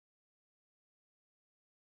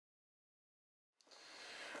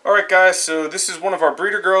Alright guys, so this is one of our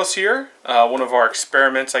breeder girls here, one of our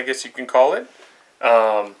experiments I guess you can call it.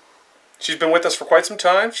 She's been with us for quite some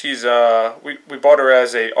time. She's we bought her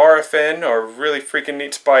as a RFN, or really freaking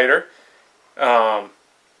neat spider.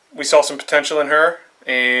 We saw some potential in her,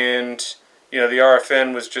 and you know, the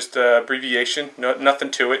RFN was just an abbreviation, nothing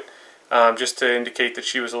to it, just to indicate that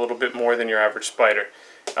she was a little bit more than your average spider.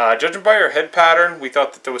 Judging by her head pattern, we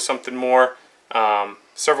thought that there was something more.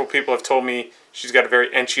 Several people have told me she's got a very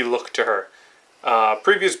enchy look to her.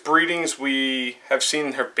 Previous breedings, we have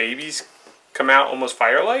seen her babies come out almost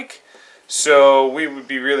fire-like. So we would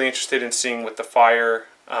be really interested in seeing what the fire,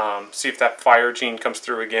 see if that fire gene comes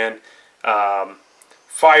through again.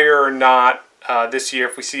 Fire or not, this year,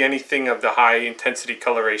 if we see anything of the high intensity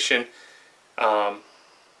coloration,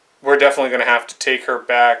 we're definitely going to have to take her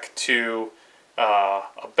back to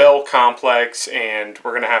a bell complex, and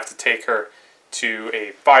we're going to have to take her to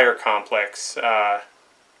a fire complex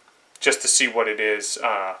just to see what it is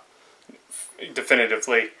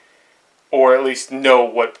definitively, or at least know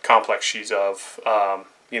what complex she's of.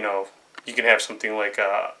 You know, you can have something like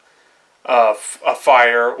a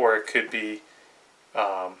fire, or it could be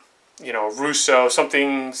you know, a Russo,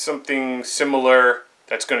 something similar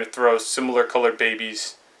that's going to throw similar colored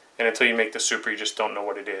babies, and until you make the super, you just don't know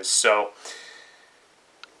what it is. So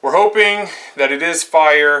we're hoping that it is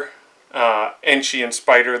fire, enchy and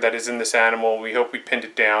spider that is in this animal. We hope we pinned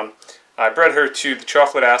it down. I bred her to the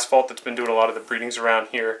chocolate asphalt that's been doing a lot of the breedings around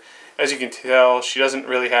here. As you can tell, she doesn't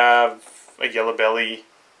really have a yellow belly.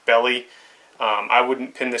 I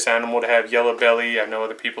wouldn't pin this animal to have yellow belly. I know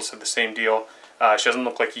other people said the same deal. She doesn't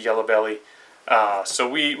look like a yellow belly. So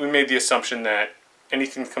we made the assumption that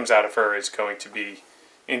anything that comes out of her is going to be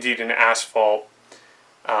indeed an asphalt.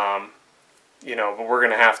 You know, but we're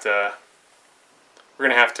gonna have to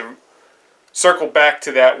circle back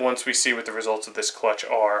to that once we see what the results of this clutch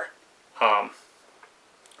are.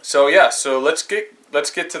 So yeah, so let's get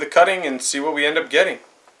to the cutting and see what we end up getting.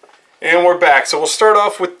 And we're back. So we'll start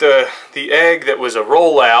off with the egg that was a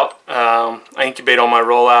rollout. I incubate all my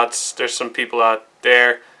rollouts. There's some people out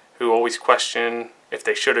there who always question if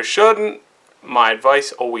they should or shouldn't. My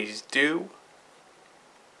advice: always do.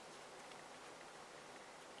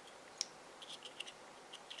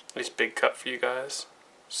 Nice big cut for you guys.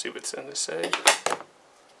 See what's in this egg.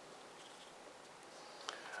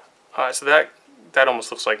 Alright, so that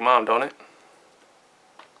almost looks like mom, don't it?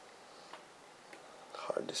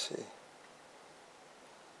 Hard to see.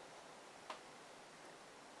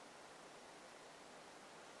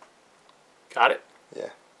 Got it? Yeah.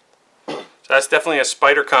 So that's definitely a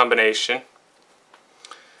spider combination.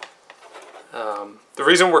 The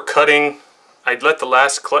reason we're cutting, I'd let the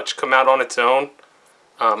last clutch come out on its own.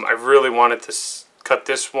 I really wanted to cut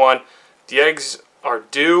this one. The eggs are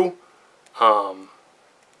due. After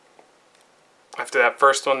that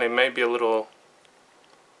first one, they may be a little,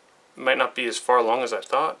 might not be as far along as I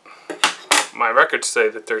thought. My records say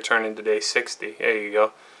that they're turning to day 60. There you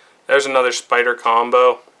go. There's another spider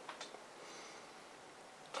combo.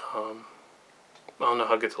 I don't know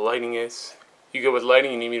how good the lighting is. You good with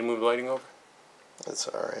lighting? You need me to move the lighting over? That's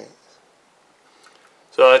alright.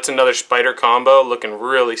 So that's another spider combo, looking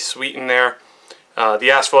really sweet in there.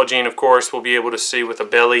 The asphalt gene, of course, we'll be able to see with a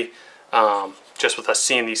belly. Just with us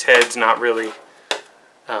seeing these heads, not really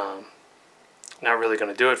going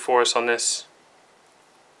to do it for us on this.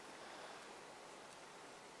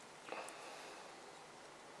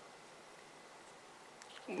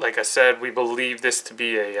 Like I said, we believe this to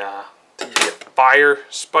be a fire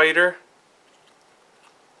spider.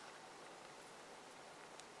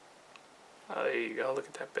 There you go. Look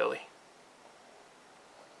at that belly.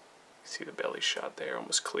 See the belly shot there,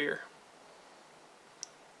 almost clear.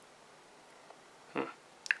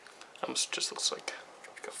 Almost just looks like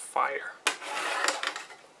a fire.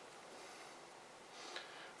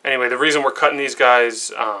 Anyway, the reason we're cutting these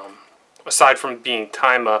guys, aside from being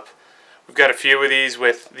time up, we've got a few of these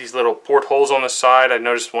with these little portholes on the side. I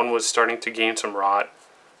noticed one was starting to gain some rot.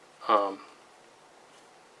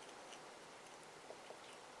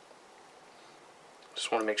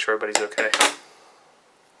 Just want to make sure everybody's okay.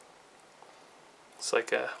 It's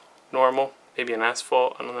like a normal, maybe an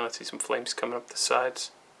asphalt. I don't know. I see some flames coming up the sides.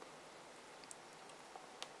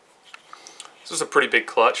 This is a pretty big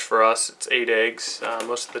clutch for us. It's 8 eggs.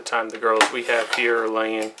 Most of the time the girls we have here are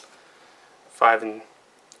laying 5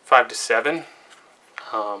 to 7.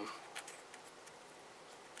 I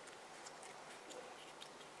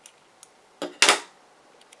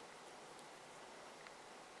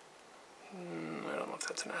don't know if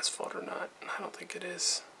that's an asphalt or not. I don't think it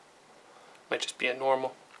is. Might just be a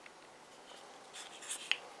normal.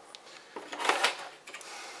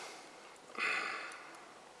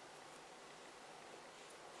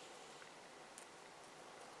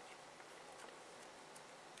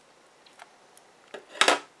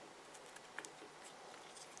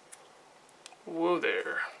 Whoa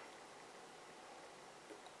there.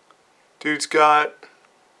 Dude's got...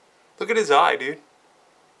 Look at his eye, dude.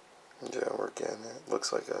 Yeah, we're getting it.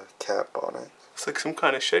 Looks like a cap on it. Looks like some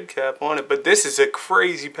kind of shed cap on it. But this is a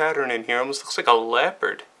crazy pattern in here. Almost looks like a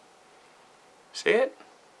leopard. See it?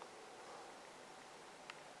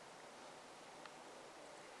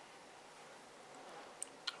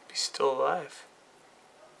 He's still alive.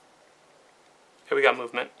 Okay, we got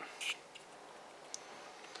movement.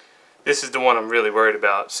 This is the one I'm really worried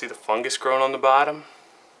about. See the fungus growing on the bottom?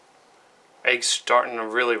 Eggs starting to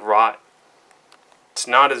really rot. It's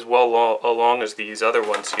not as well along as these other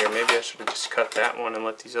ones here. Maybe I should have just cut that one and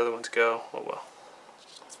let these other ones go. Oh well.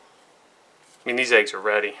 I mean, these eggs are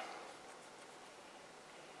ready.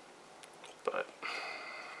 But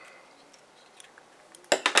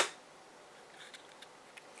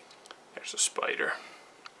there's a spider.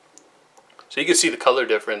 So you can see the color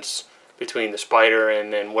difference between the spider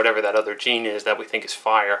and then whatever that other gene is that we think is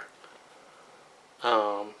fire.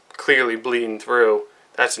 Clearly bleeding through.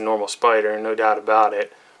 That's a normal spider, no doubt about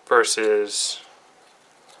it. Versus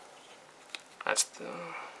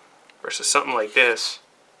something like this.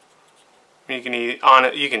 You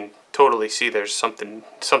can totally see there's something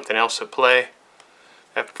else at play.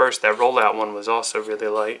 At first, that rollout one was also really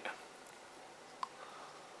light.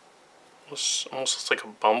 Almost looks like a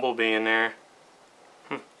bumblebee in there.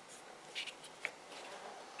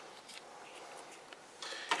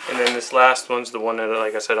 And then this last one's the one that,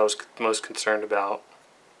 like I said, I was most concerned about.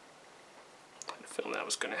 I had a feeling that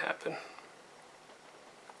was going to happen.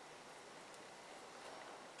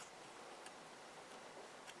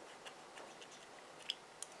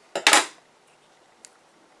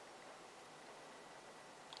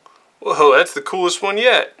 Whoa, that's the coolest one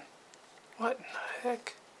yet. What in the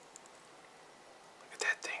heck? Look at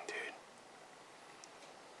that thing, dude.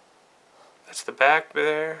 That's the back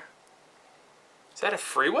there. Is that a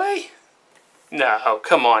freeway? No,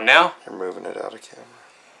 come on now. You're moving it out of camera.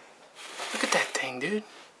 Look at that thing, dude.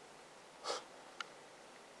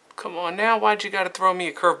 Come on now, why'd you gotta throw me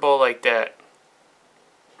a curveball like that?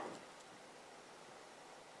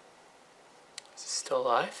 Is it still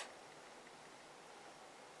alive?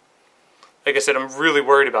 Like I said, I'm really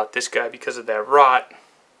worried about this guy because of that rot.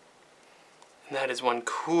 And that is one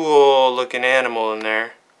cool looking animal in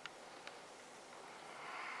there.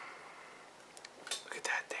 Look at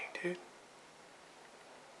that thing, dude.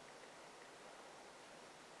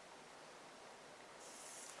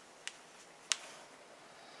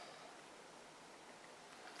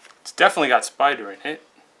 It's definitely got spider in it.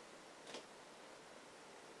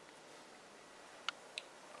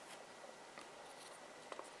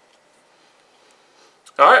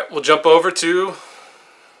 Alright, we'll jump over to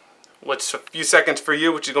what's a few seconds for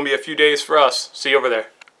you, which is going to be a few days for us. See you over there.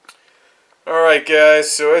 Alright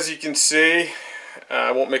guys, so as you can see,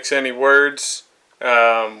 I won't mix any words.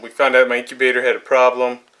 We found out my incubator had a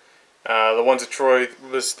problem. The ones that Troy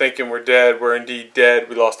was thinking were dead were indeed dead.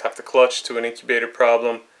 We lost half the clutch to an incubator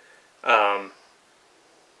problem.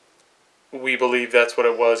 We believe that's what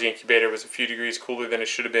it was. The incubator was a few degrees cooler than it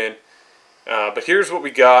should have been. But here's what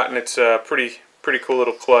we got, and it's a pretty cool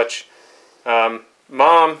little clutch.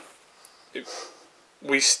 Mom,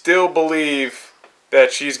 we still believe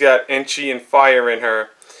that she's got Enchi and fire in her.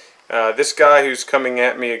 This guy who's coming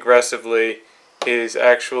at me aggressively is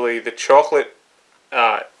actually the chocolate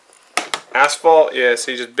asphalt. Yes,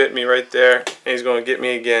 he just bit me right there, and he's going to get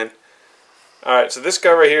me again. Alright, so this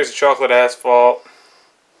guy right here is a chocolate asphalt.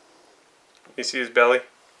 You see his belly?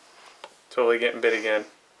 Totally getting bit again.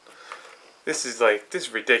 This is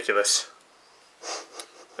ridiculous.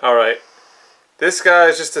 Alright, this guy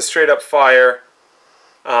is just a straight up fire.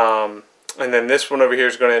 And then this one over here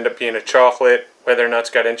is going to end up being a chocolate. Whether or not it's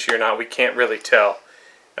got Enchi or not, we can't really tell.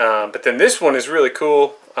 But then this one is really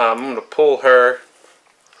cool. I'm going to pull her.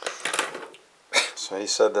 So he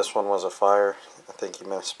said this one was a fire. I think he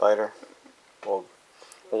meant a spider. We'll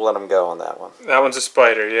let him go on that one. That one's a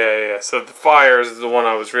spider, yeah. So the fire is the one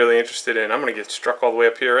I was really interested in. I'm going to get struck all the way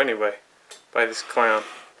up here anyway by this clown.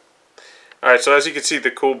 Alright, so as you can see, the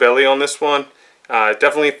cool belly on this one,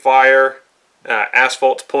 definitely fire.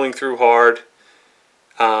 Asphalt's pulling through hard.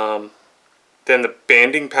 Then the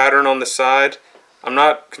banding pattern on the side, I'm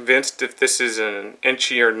not convinced if this is an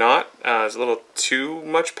Enchi or not. It's a little too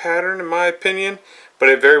much pattern in my opinion, but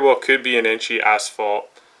it very well could be an Enchi asphalt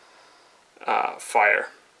fire.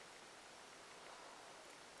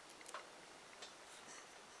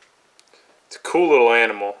 It's a cool little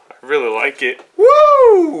animal. I really like it.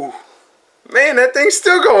 Woo! Man, that thing's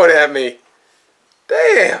still going at me.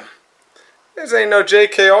 Damn. This ain't no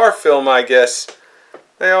JKR film, I guess.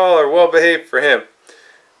 They all are well behaved for him.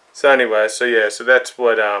 So anyway, so yeah, so that's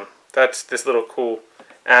what that's this little cool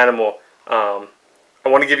animal. I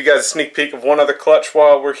want to give you guys a sneak peek of one other clutch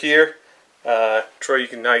while we're here. Troy, you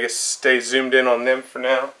can, I guess, stay zoomed in on them for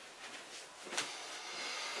now.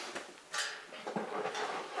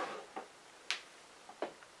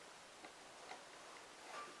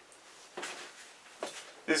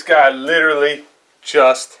 This guy literally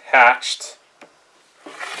just hatched.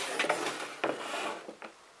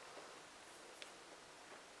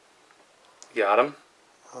 Got him.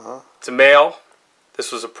 It's a male.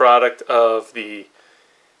 This was a product of the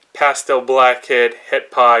pastel blackhead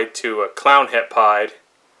het pied to a clown het pied.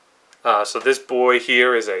 So this boy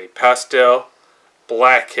here is a pastel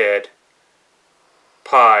blackhead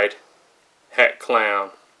pied het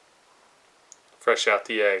clown. Fresh out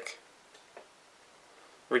the egg.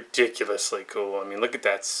 Ridiculously cool. I mean, look at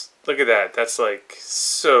that. Look at that. That's like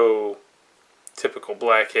so typical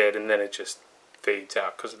blackhead, and then it just fades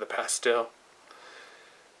out because of the pastel.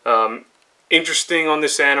 Interesting on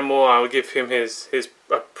this animal. I'll give him his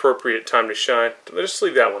appropriate time to shine. Just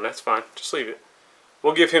leave that one. That's fine. Just leave it.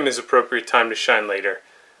 We'll give him his appropriate time to shine later.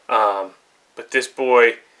 But this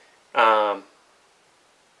boy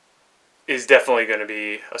is definitely going to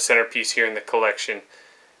be a centerpiece here in the collection.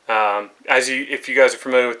 If you guys are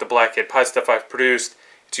familiar with the blackhead pie stuff I've produced,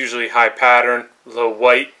 it's usually high pattern, low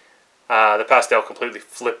white. The pastel completely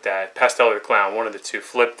flipped that. Pastel or the clown, one of the two,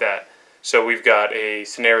 flipped that. So we've got a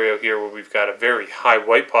scenario here where we've got a very high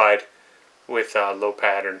white pied with low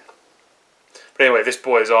pattern. But anyway, this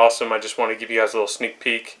boy is awesome. I just want to give you guys a little sneak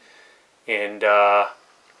peek. And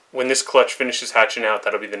when this clutch finishes hatching out,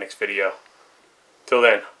 that'll be the next video. Till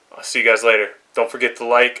then, I'll see you guys later. Don't forget to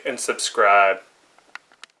like and subscribe.